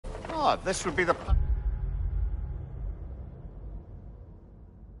Oh, this would be the...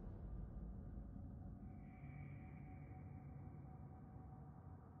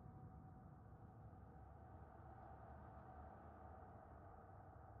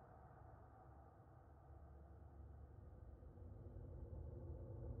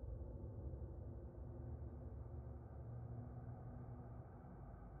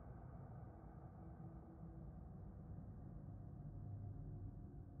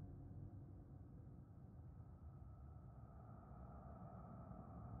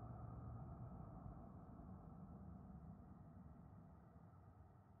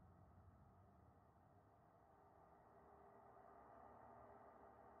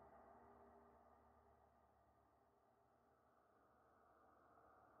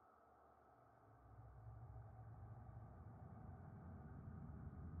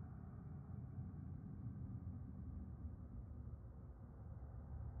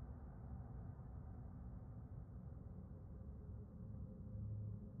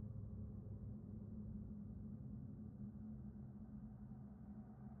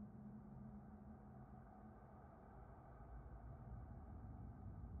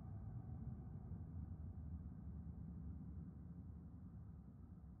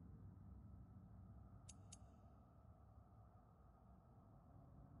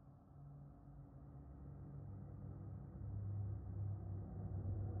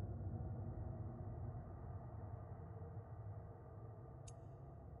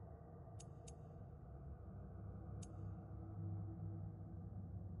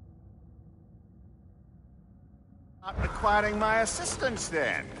 Not requiring my assistance,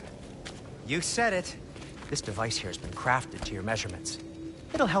 then. You said it. This device here has been crafted to your measurements.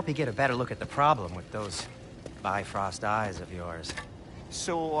 It'll help you get a better look at the problem with those Bifrost eyes of yours.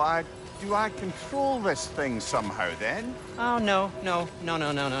 So, do I control this thing somehow, then? Oh, no.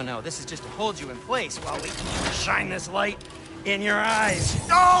 This is just to hold you in place while we shine this light in your eyes.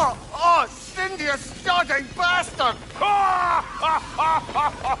 Oh! Oh, Cindy, you sodding bastard!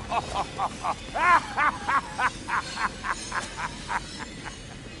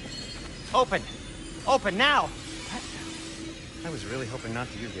 Open! Open now! I was really hoping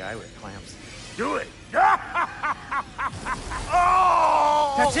not to use the eyelid clamps. Do it!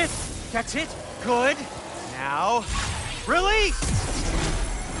 Oh! That's it! That's it! Good! Now, release!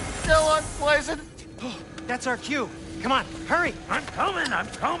 Still unpleasant. Oh, that's our cue. Come on, hurry! I'm coming!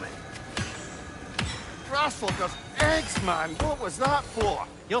 Grasshopper's eggs, man! What was that for?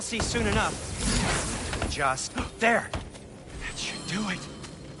 You'll see soon enough. Just there! That should do it.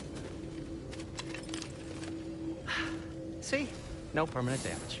 See? No permanent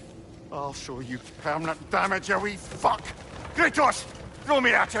damage. I'll show you permanent damage, you wee fuck! Kratos! Throw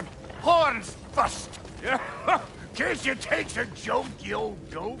me at him! Horns first! Yeah, case you takes a joke, you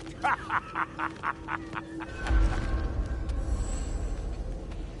old dope.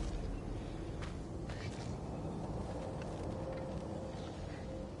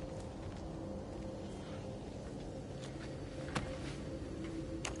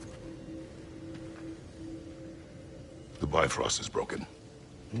 The Bifrost is broken.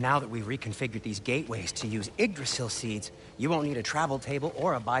 Now that we've reconfigured these gateways to use Yggdrasil seeds, you won't need a travel table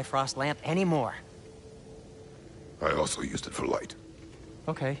or a Bifrost lamp anymore. I also used it for light.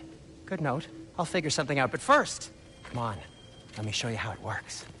 Okay, good note. I'll figure something out, but first, come on, let me show you how it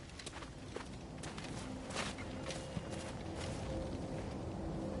works.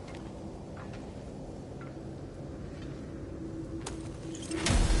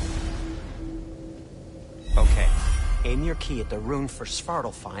 Okay, aim your key at the rune for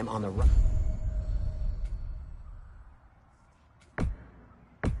Svartalfheim on the right.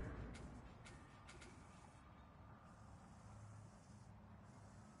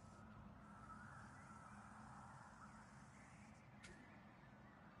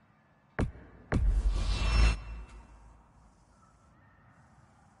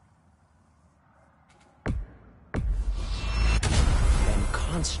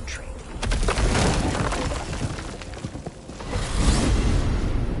 Concentrate.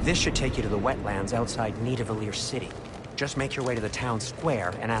 This should take you to the wetlands outside Nidavellir City. Just make your way to the town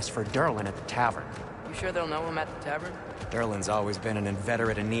square and ask for Durlin at the tavern. You sure they'll know him at the tavern? Durlin's always been an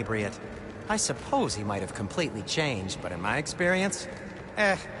inveterate inebriate. I suppose he might have completely changed, but in my experience,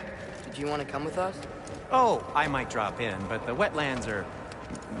 Did you want to come with us? Oh, I might drop in, but the wetlands are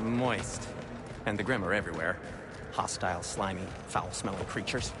moist. And the Grim are everywhere. Hostile, slimy, foul-smelling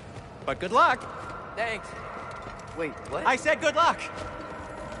creatures. But good luck! Thanks. Wait, what? I said good luck!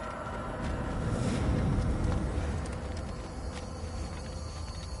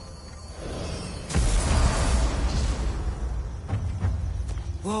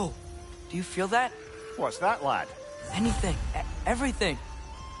 Whoa, Do you feel that? What's that, lad? Anything. Everything.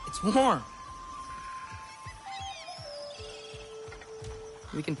 It's warm.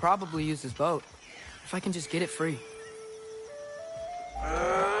 We can probably use this boat. If I can just get it free.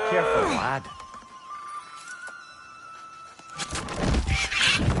 Careful, lad.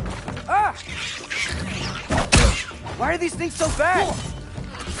 Ah! Why are these things so fast?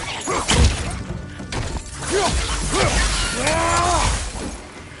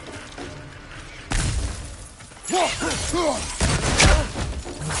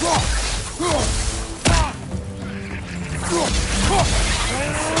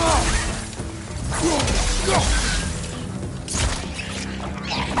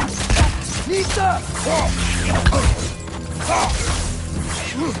 Nita!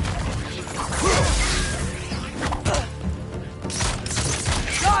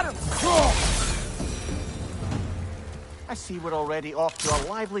 Got him! I see we're already off to a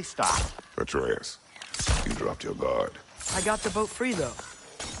lively start. Atreus, you dropped your guard. I got the boat free, though.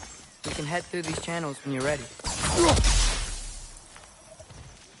 We can head through these channels when you're ready.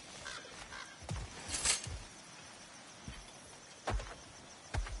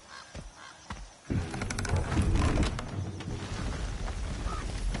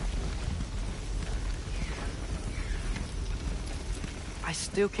 I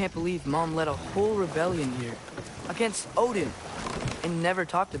still can't believe Mom led a whole rebellion here. Against Odin. And never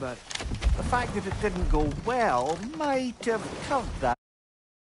talked about it. The fact that it didn't go well might have covered that.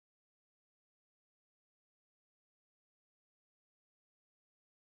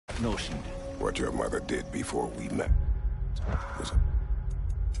 Notion. What your mother did before we met was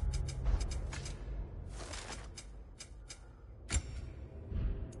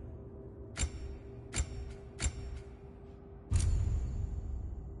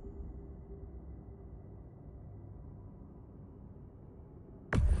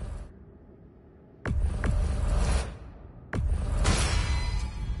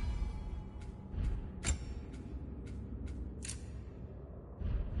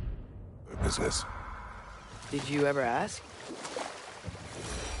business. Did you ever ask?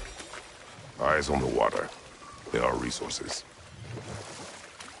 Eyes on the water. There are resources.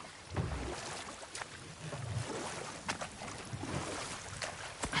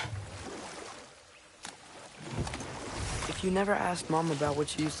 If you never asked Mom about what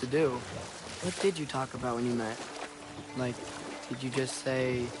she used to do, what did you talk about when you met? Like, did you just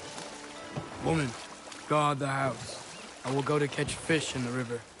say, "Woman, guard the house. I will go to catch fish in the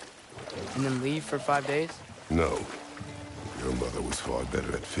river." And then leave for 5 days? No. Your mother was far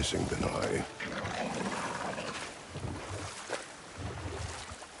better at fishing than I.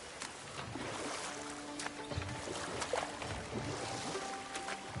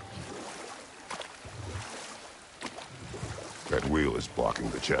 That wheel is blocking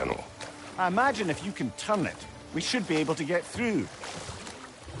the channel. I imagine if you can turn it, we should be able to get through.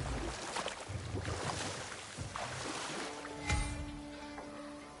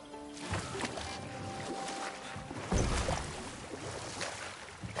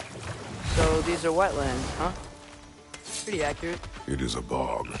 So these are wetlands, huh? Pretty accurate. It is a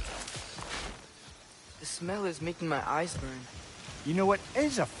bog. The smell is making my eyes burn. You know, it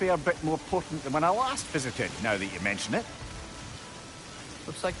is a fair bit more potent than when I last visited, now that you mention it.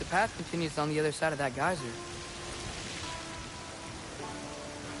 Looks like the path continues on the other side of that geyser.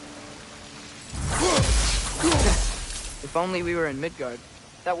 If only we were in Midgard.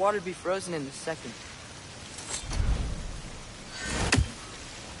 That water'd be frozen in a second.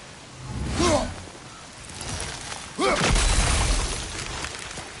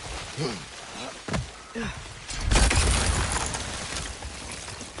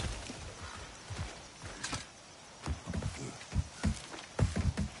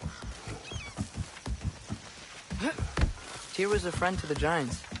 Tyr was a friend to the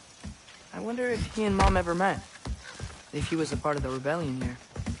Giants. I wonder if he and Mom ever met. If he was a part of the rebellion here.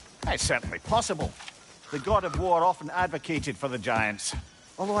 It's certainly possible. The god of war often advocated for the Giants.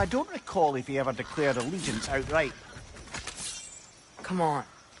 Although I don't recall if he ever declared allegiance outright. Come on.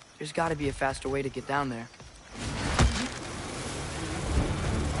 There's gotta be a faster way to get down there.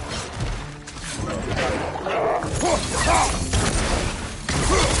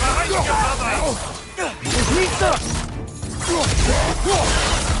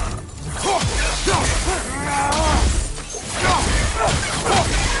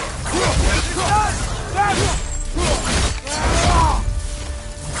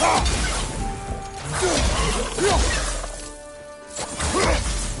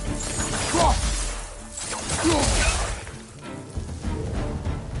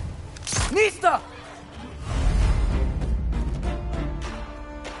 Nista!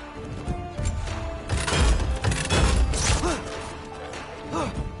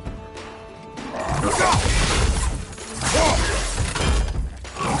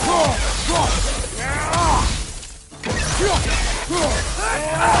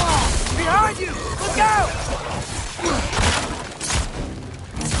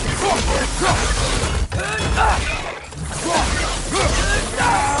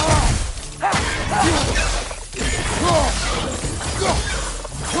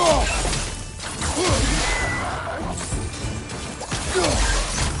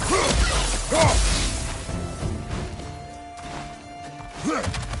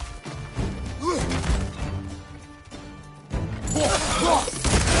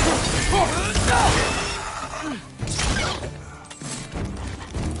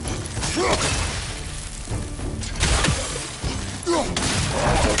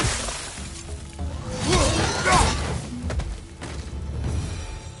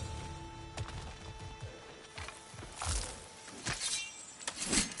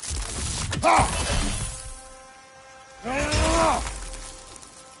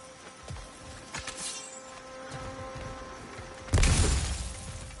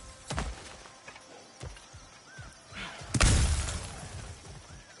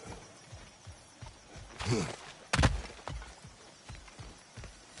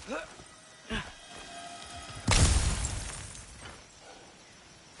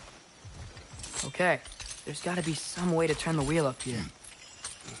 Okay, there's gotta be some way to turn the wheel up here.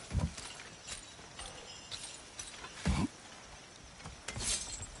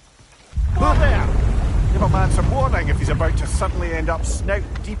 Who there? Give a man some warning if he's about to suddenly end up snout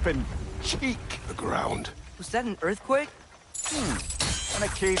deep in cheek. The ground. Was that an earthquake? An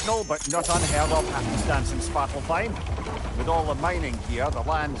occasional but not unheard of happenstance in Svartalfheim. With all the mining here, the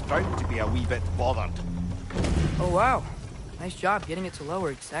land's bound to be a wee bit bothered. Oh wow, nice job getting it to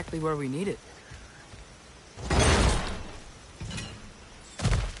lower exactly where we need it.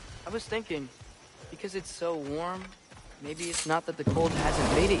 I was thinking, because it's so warm, maybe it's not that the cold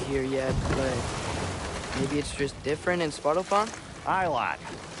hasn't made it here yet, but maybe it's just different in Svartalfheim? Aye, lad.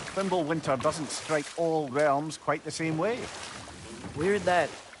 Fimbulwinter doesn't strike all realms quite the same way. Weird that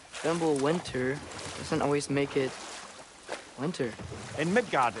Fimbulwinter doesn't always make it winter. In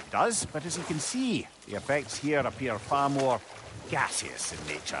Midgard it does, but as you can see, the effects here appear far more gaseous in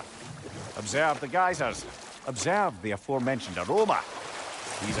nature. Observe the geysers. Observe the aforementioned aroma.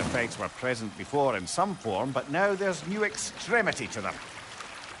 These effects were present before in some form, but now there's new extremity to them.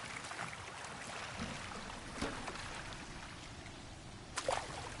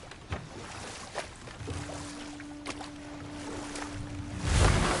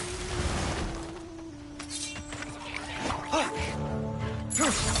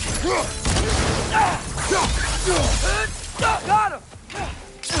 Got him!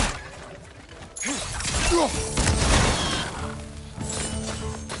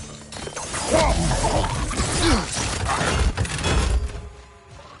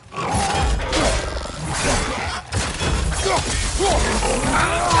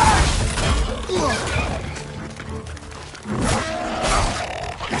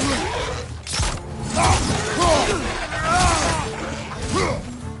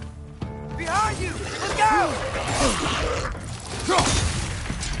 Behind you! Let's go!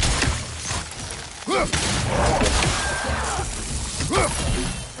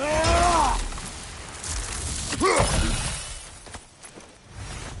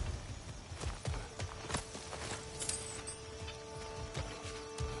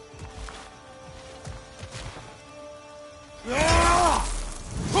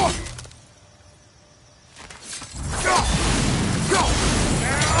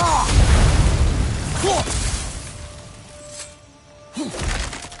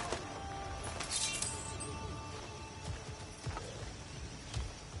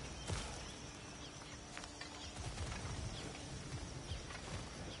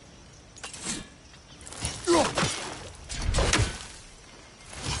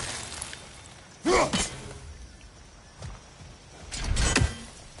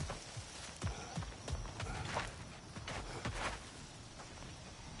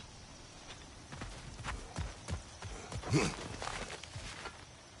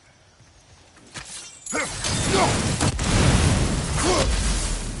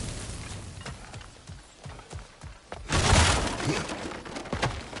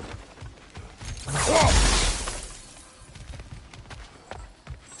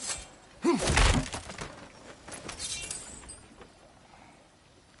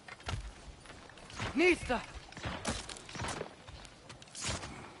 Nista!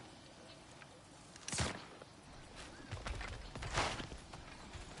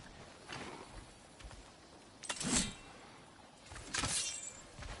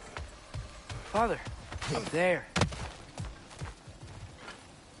 Father, up there.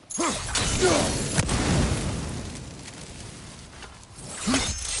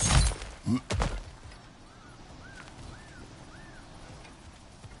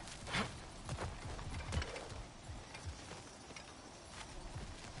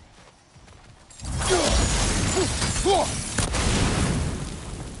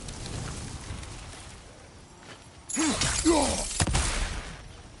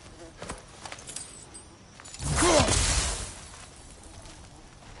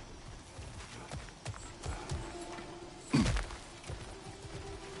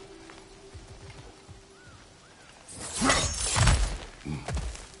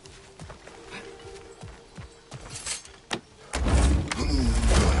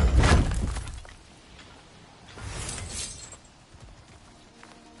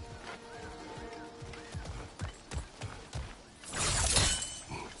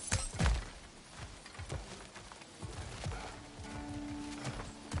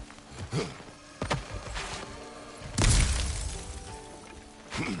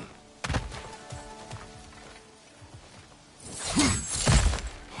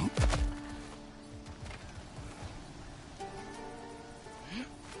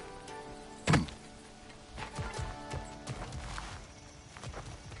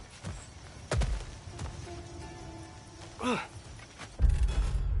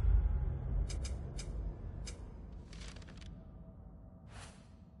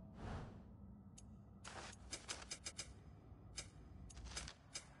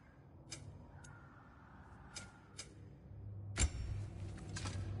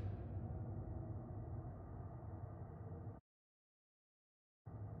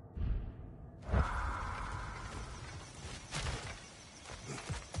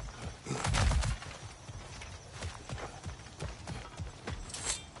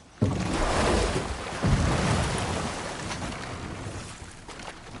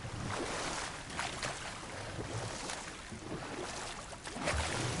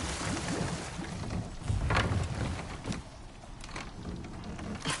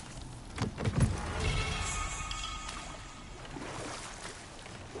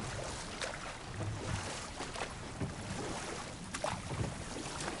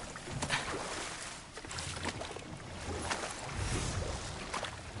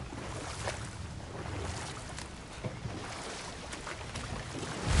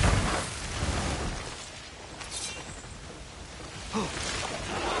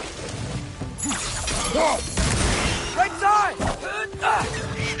 Right side!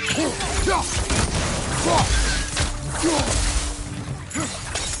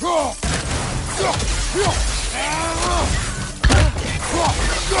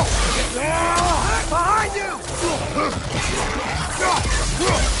 Behind you!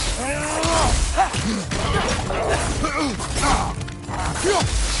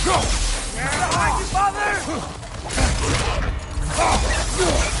 Behind you, father!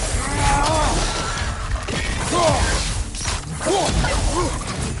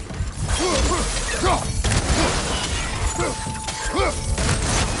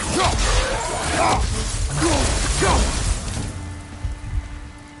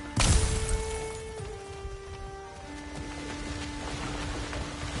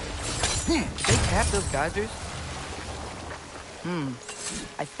 Did they cap those geysers?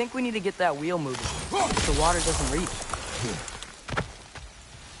 I think we need to get that wheel moving. So the water doesn't reach.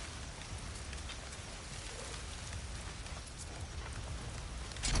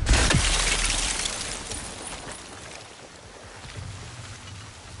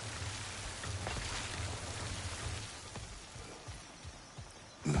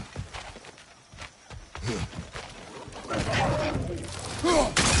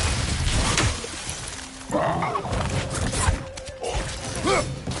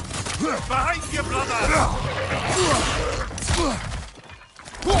 Behind you, brother!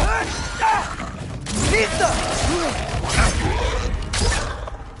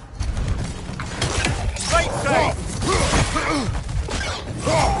 Right side!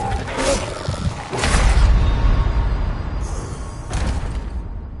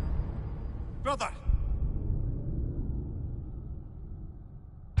 Brother!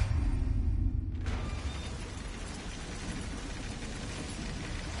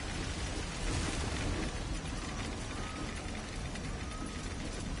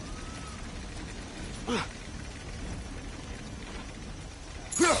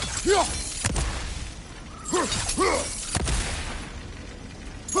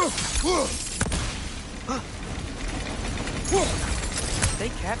 They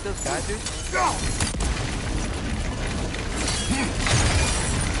cap those geysers?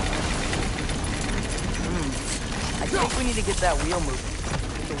 I think we need to get that wheel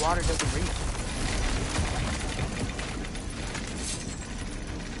moving. The water doesn't reach.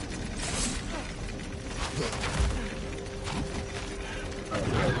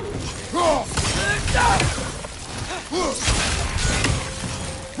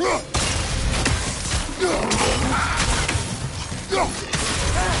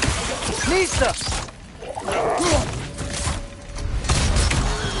 Lisa!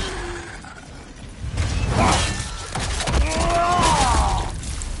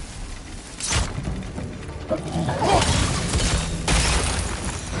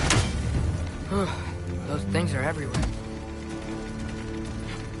 Those things are everywhere.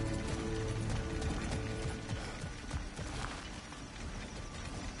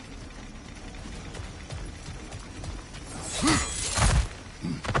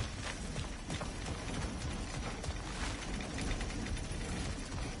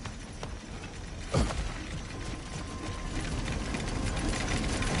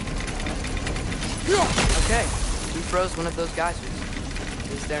 Okay, we froze one of those geysers.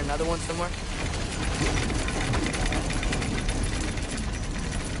 Is there another one somewhere?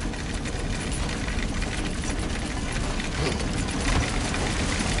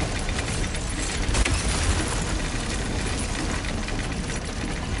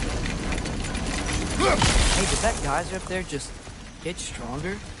 Hey, did that geyser up there just get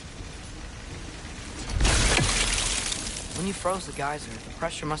stronger? When you froze the geyser, the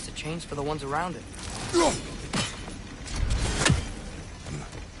pressure must have changed for the ones around it.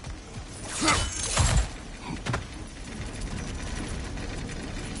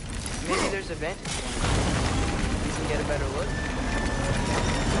 Maybe there's a vent. You can get a better look.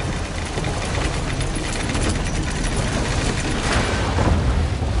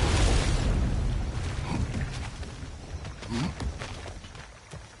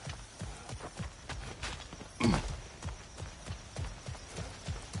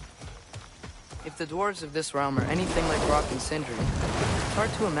 If the dwarves of this realm are anything like Rock and Sindri, it's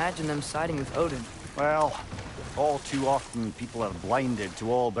hard to imagine them siding with Odin. Well, all too often people are blinded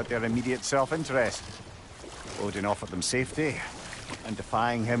to all but their immediate self-interest. Odin offered them safety, and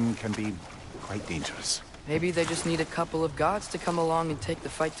defying him can be quite dangerous. Maybe they just need a couple of gods to come along and take the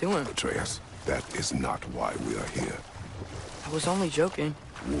fight to him. Atreus, that is not why we are here. I was only joking.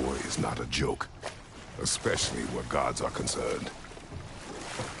 War is not a joke, especially where gods are concerned.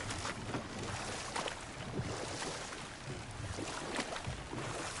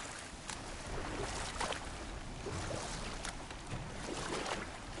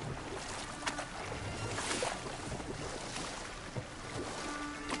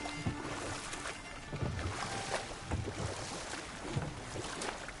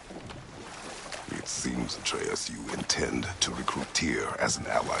 It seems, Atreus, you intend to recruit Tyr as an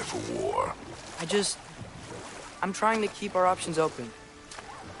ally for war. I'm trying to keep our options open.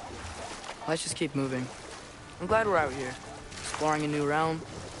 Let's just keep moving. I'm glad we're out here, exploring a new realm.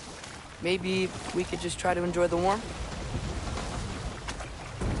 Maybe we could just try to enjoy the warmth?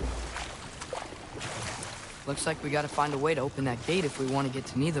 Looks like we gotta find a way to open that gate if we want to get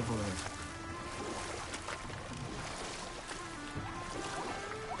to Nidavellir.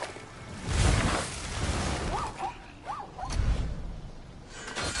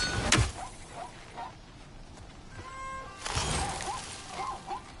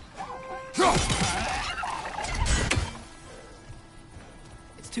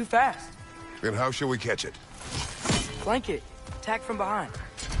 It's too fast. Then how shall we catch it? Flank it. Attack from behind.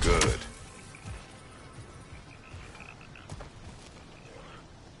 Good.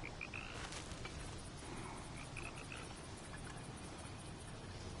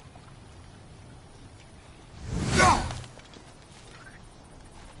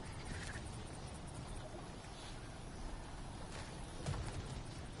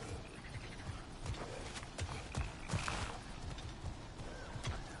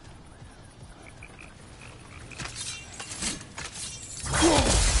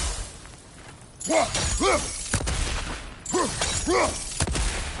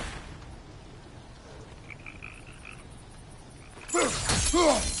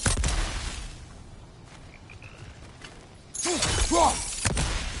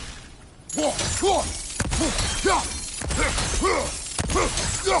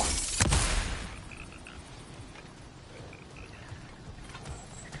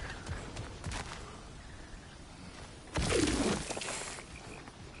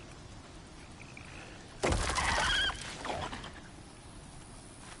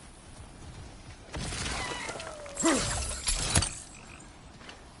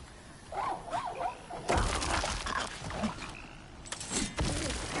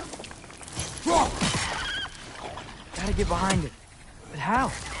 Gotta get behind it. But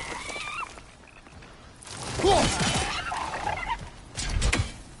how?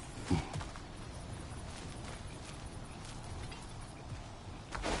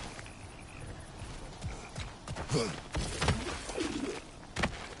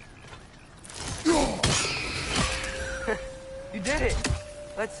 You did it!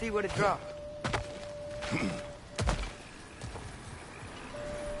 Let's see what it dropped.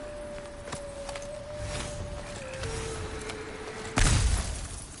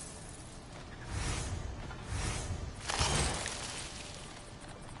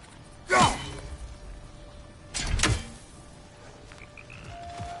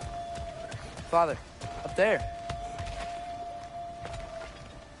 Father, up there.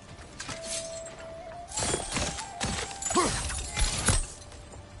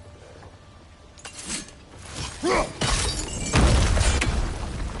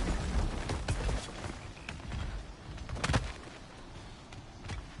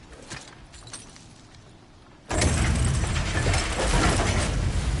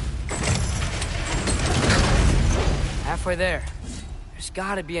 halfway there. There's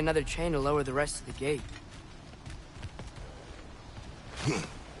gotta be another chain to lower the rest of the gate.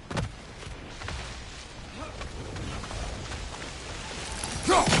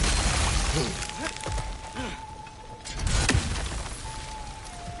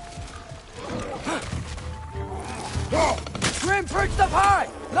 Grim perched up high!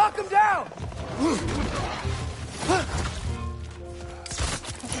 Knock him down!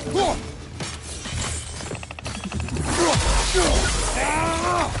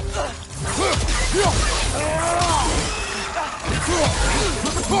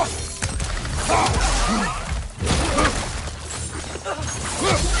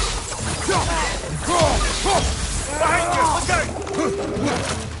 Behind you!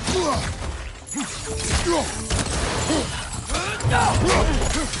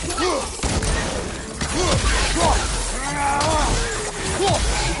 Look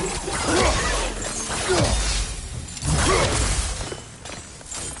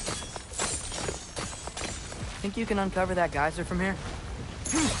Think you can uncover that geyser from here?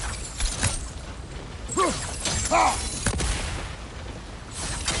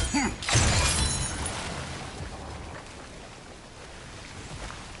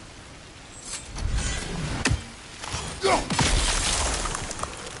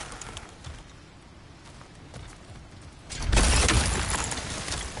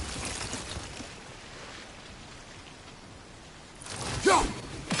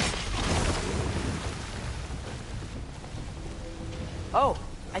 Oh,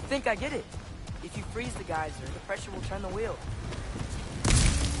 I think I get it. If you freeze the geyser, the pressure will turn the wheel.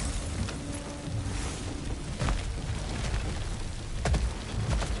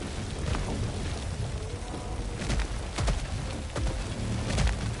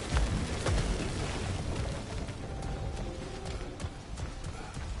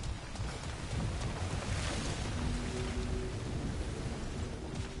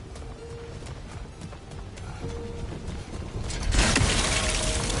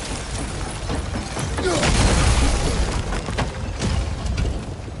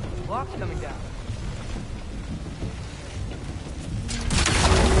 Block's coming down.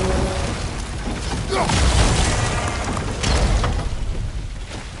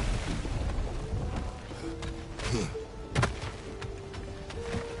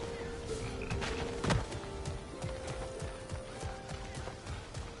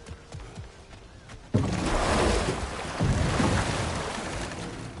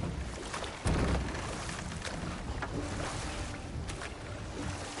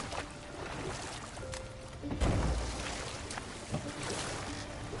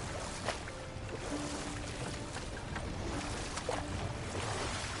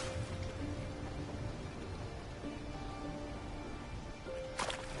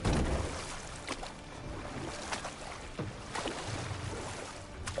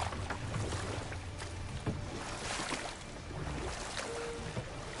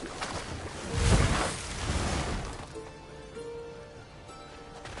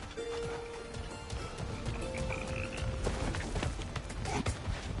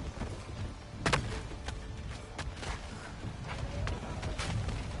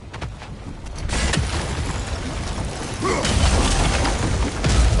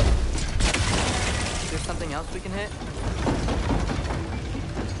 Something else we can hit?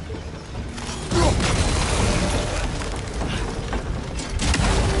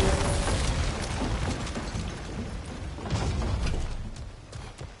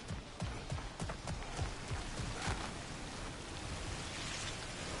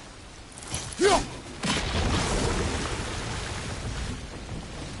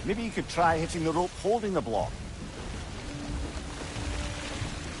 Maybe you could try hitting the rope holding the block.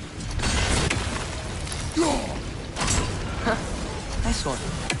 Nice one.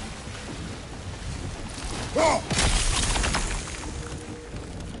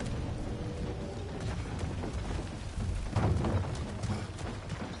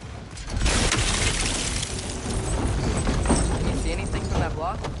 Can you see anything from that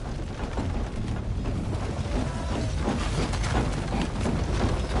block?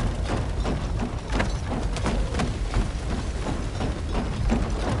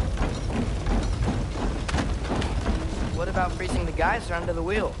 What about freezing the geyser under the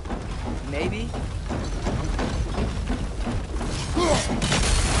wheel? Maybe?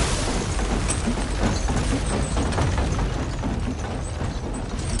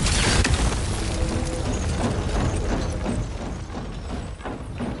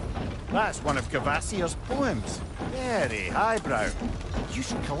 That's one of Cavassier's poems. Very highbrow. You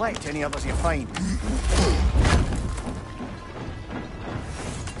should collect any others you find.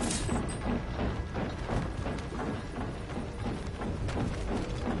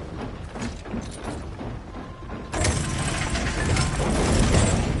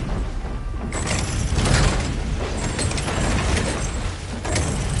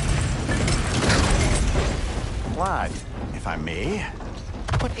 lad, if I may.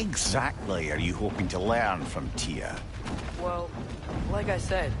 What exactly are you hoping to learn from Tyr? Well, like I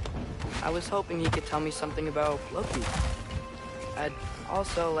said, I was hoping he could tell me something about Loki. I'd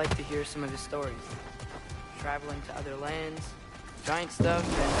also like to hear some of his stories. Traveling to other lands, giant stuff,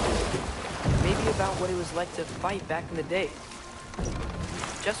 and maybe about what it was like to fight back in the day.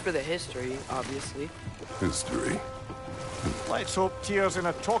 Just for the history, obviously. History. Let's hope Tyr's in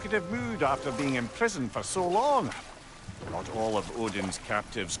a talkative mood after being imprisoned for so long. Not all of Odin's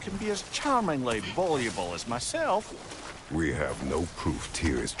captives can be as charmingly voluble as myself. We have no proof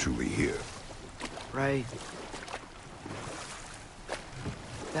Tyr is truly here. Right.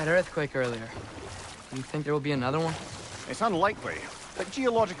 That earthquake earlier. You think there will be another one? It's unlikely, but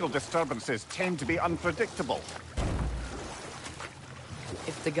geological disturbances tend to be unpredictable.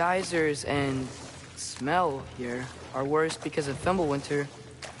 If the geysers and smell here are worse because of Fimbulwinter,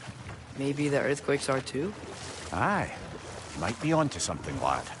 maybe the earthquakes are too? Aye. Might be onto something,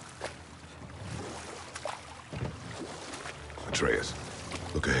 lad. Atreus,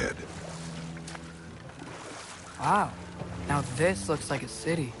 look ahead. Wow. Now this looks like a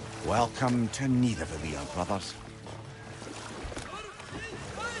city. Welcome to Nidavellir, brothers.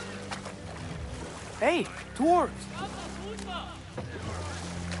 Hey, dwarves!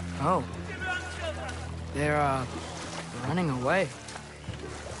 Oh. They're, running away.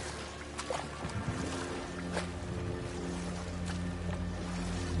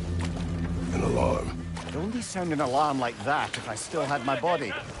 An alarm. I'd only sound an alarm like that if I still had my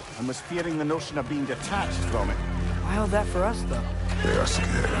body, and was fearing the notion of being detached from it. Why all that for us, though? They are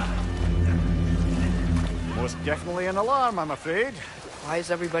scared. Most definitely an alarm, I'm afraid. Why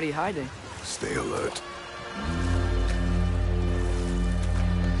is everybody hiding? Stay alert.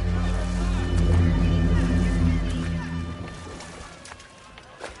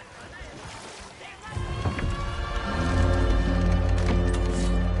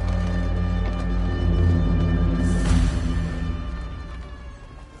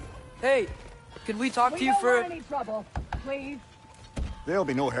 Hey, could we talk to We you don't for... want any trouble, please. There'll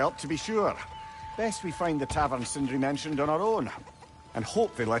be no help, to be sure. Best we find the tavern Sindri mentioned on our own, and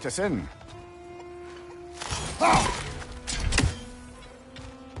hope they let us in.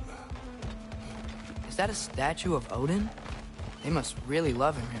 Is that a statue of Odin? They must really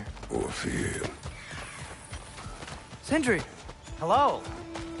love him here. Or fear. Sindri! Hello.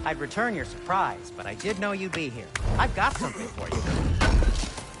 I'd return your surprise, but I did know you'd be here. I've got something for you.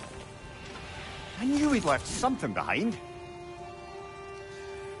 I knew we'd left something behind.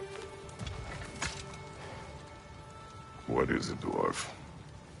 What is it, dwarf?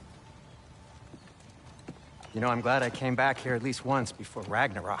 You know, I'm glad I came back here at least once before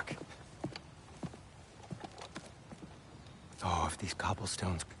Ragnarok. Oh, if these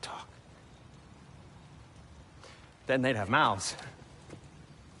cobblestones could talk. Then they'd have mouths.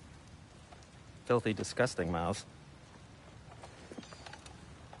 Filthy, disgusting mouths.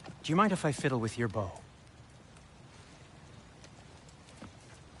 Do you mind if I fiddle with your bow?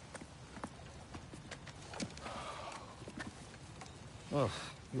 Oh,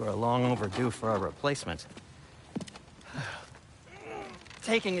 you are long overdue for a replacement.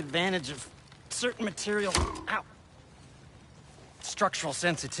 Taking advantage of certain material... Ow! Structural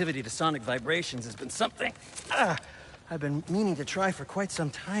sensitivity to sonic vibrations has been something I've been meaning to try for quite some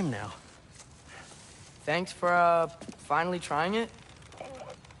time now. Thanks for, finally trying it.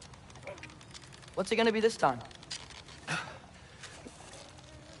 What's it gonna be this time?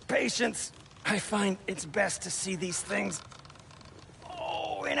 Patience. I find it's best to see these things...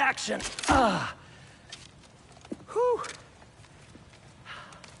 Oh, in action. Whew.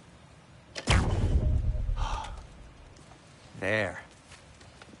 There.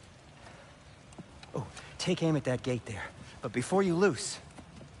 Oh, take aim at that gate there. But before you loose,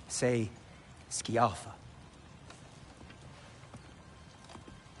 say, Skialfa.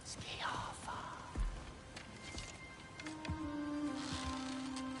 Skialfa.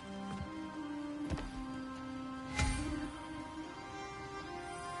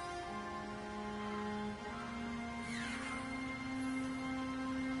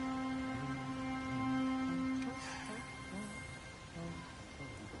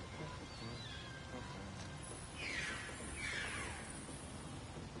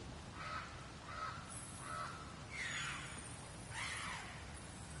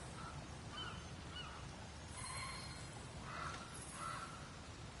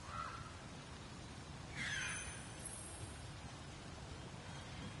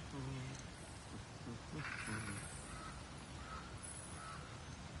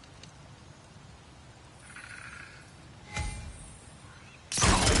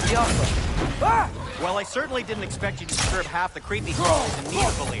 Skialfa. Ah! Well, I certainly didn't expect you to disturb half the creepy crawlers in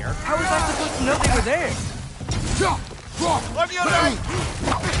Nidavellir. How was I supposed to know they were there? On your right!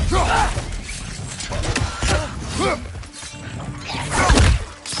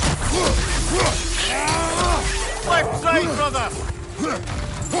 Left side, brother!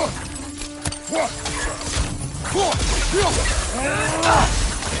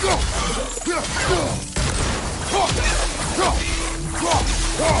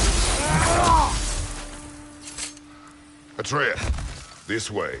 Atreus, this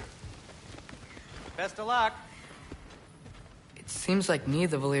way. Best of luck. It seems like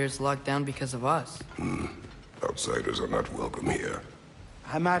Nidavellir is locked down because of us. Outsiders are not welcome here.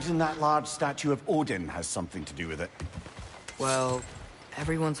 I imagine that large statue of Odin has something to do with it. Well,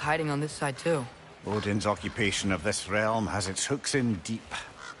 everyone's hiding on this side too. Odin's occupation of this realm has its hooks in deep.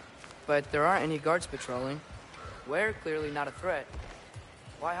 But there aren't any guards patrolling. We're clearly not a threat.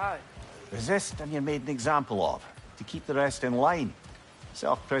 Why hide? Resist and you're made an example of, to keep the rest in line.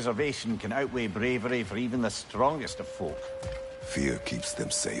 Self-preservation can outweigh bravery for even the strongest of folk. Fear keeps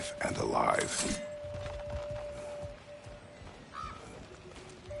them safe and alive.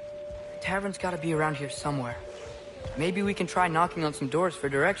 Tavern's gotta be around here somewhere. Maybe we can try knocking on some doors for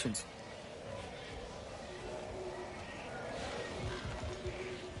directions.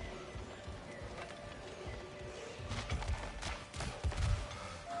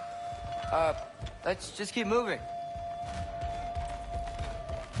 Let's just keep moving.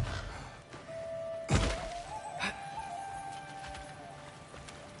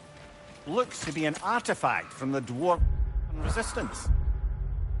 Looks to be an artifact from the dwarf resistance.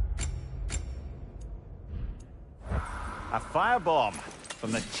 A firebomb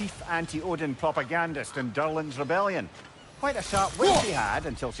from the chief anti-Odin propagandist in Durlin's rebellion. Quite a sharp wit she had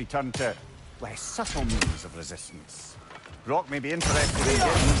until she turned to less subtle means of resistance. Brock may be interested in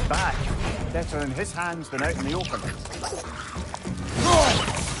getting these back. Better in his hands than out in the open.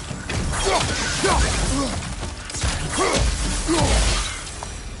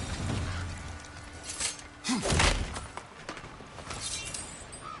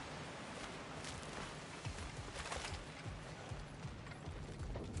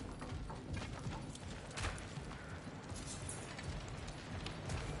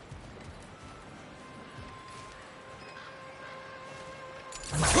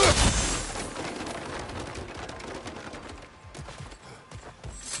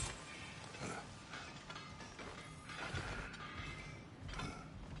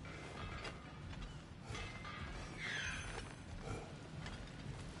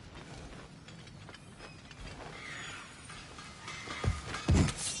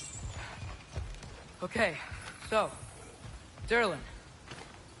 Okay, so, Durlin.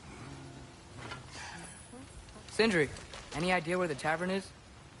 Sindri, any idea where the tavern is?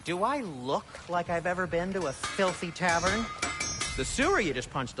 Do I look like I've ever been to a filthy tavern? The sewer you just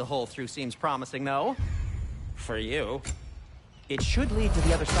punched a hole through seems promising, though. For you. It should lead to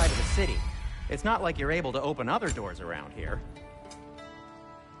the other side of the city. It's not like you're able to open other doors around here.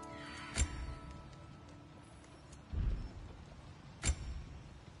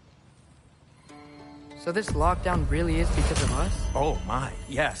 So this lockdown really is because of us? Oh my,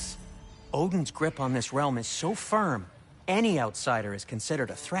 yes. Odin's grip on this realm is so firm, any outsider is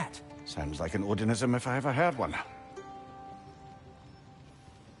considered a threat. Sounds like an Odinism if I ever heard one.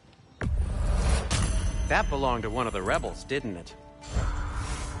 That belonged to one of the rebels, didn't it?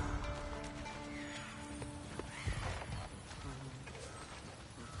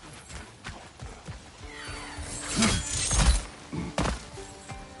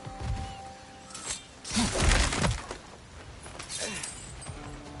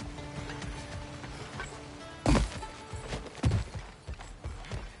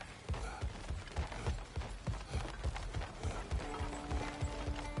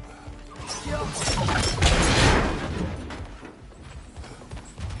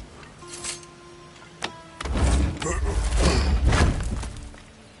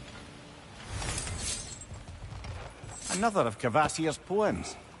 Another of Kvasir's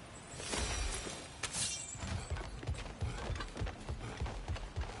poems.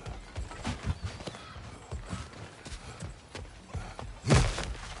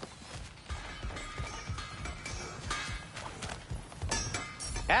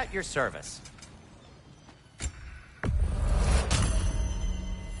 At your service.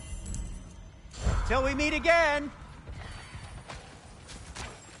 Till we meet again!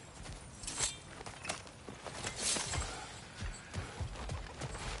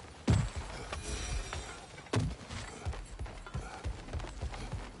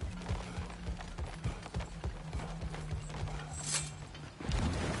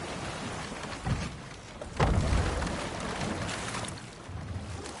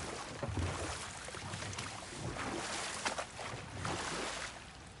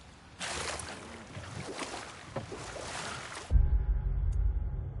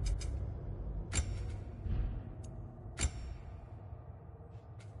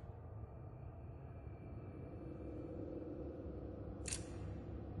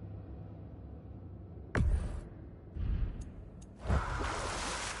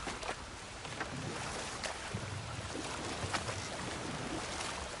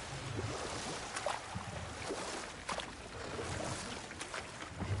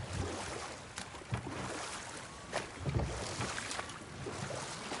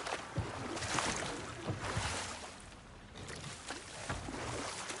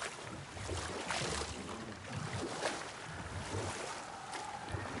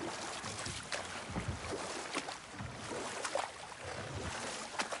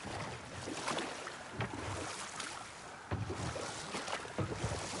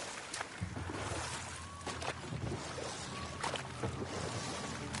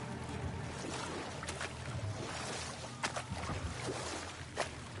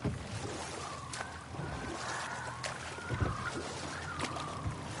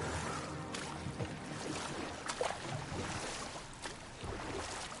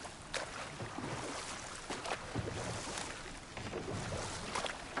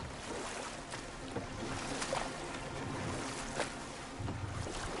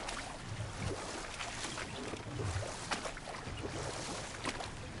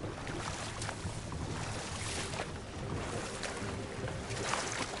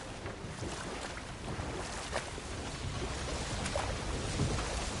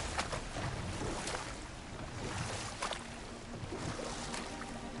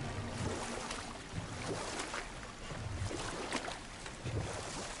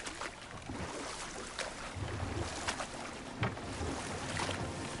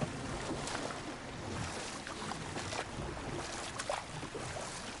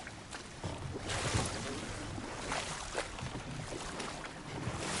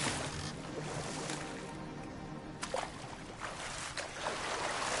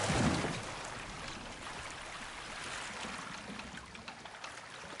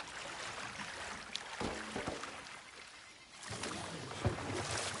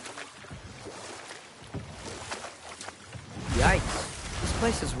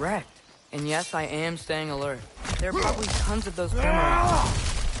 place is wrecked. And yes, I am staying alert. There are probably tons of those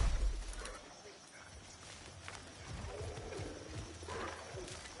boomerangs.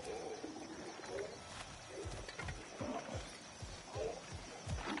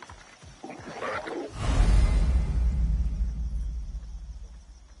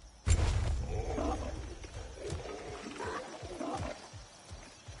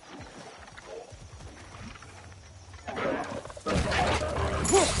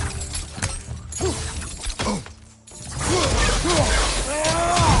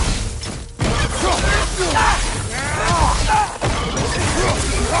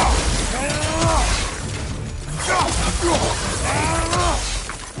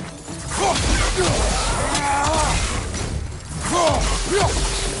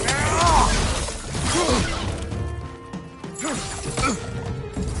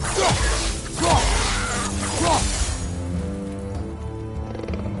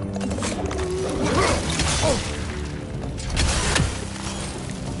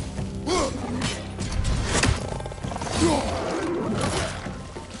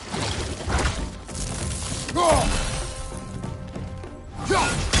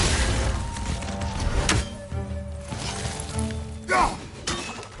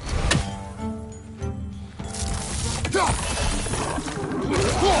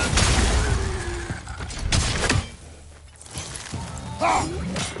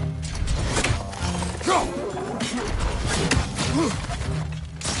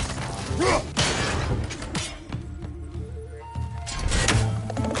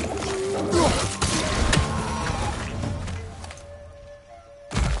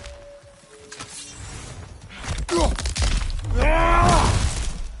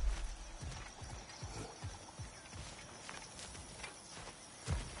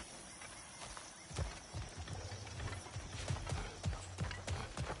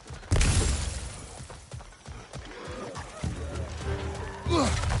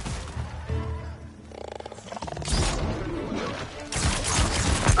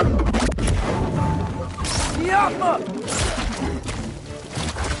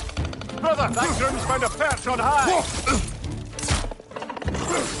 Brother, that groom's found a perch on high!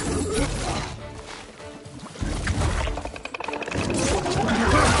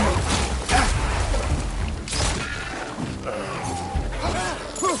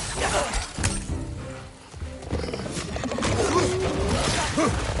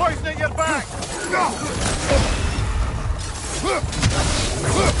 Poisoning your back!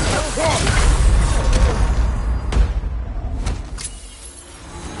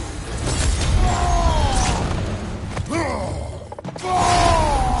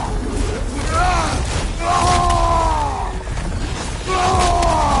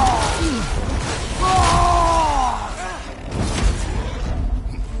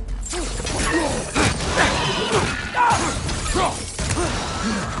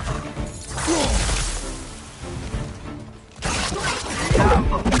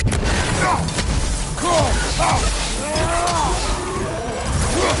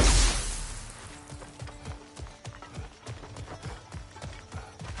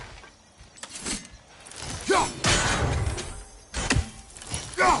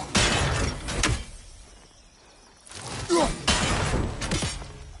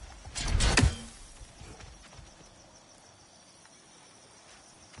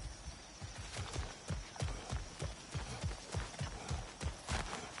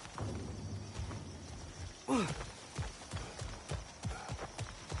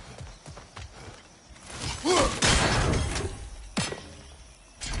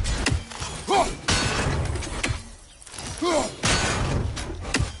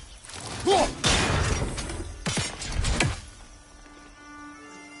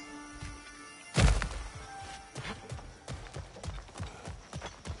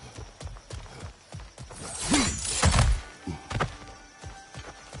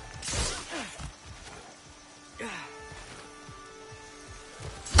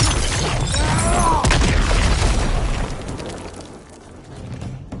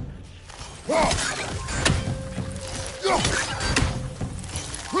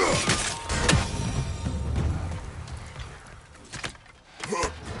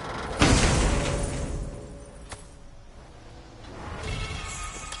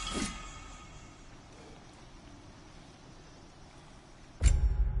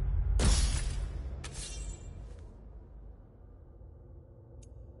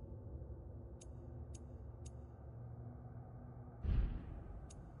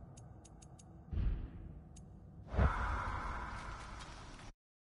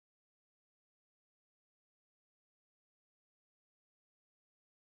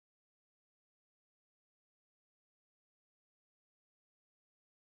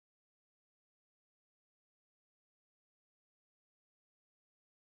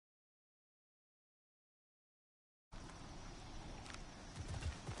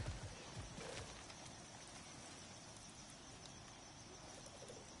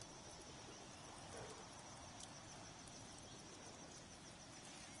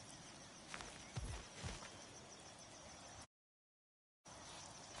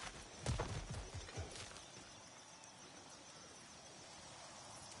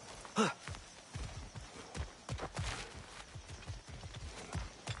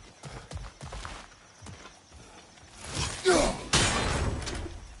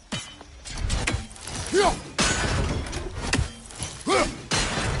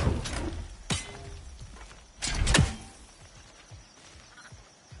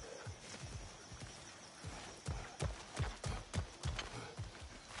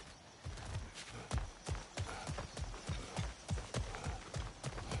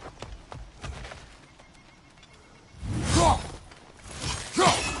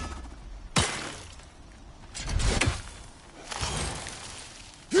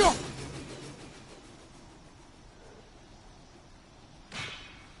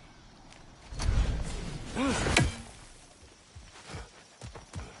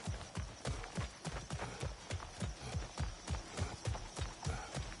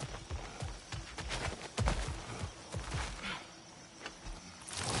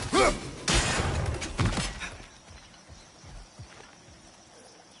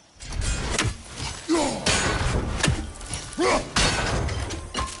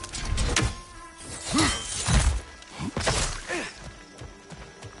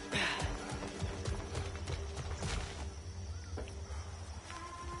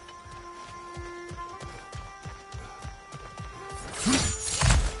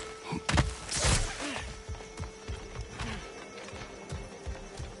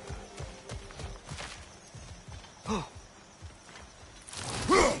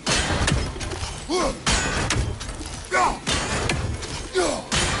 Ugh!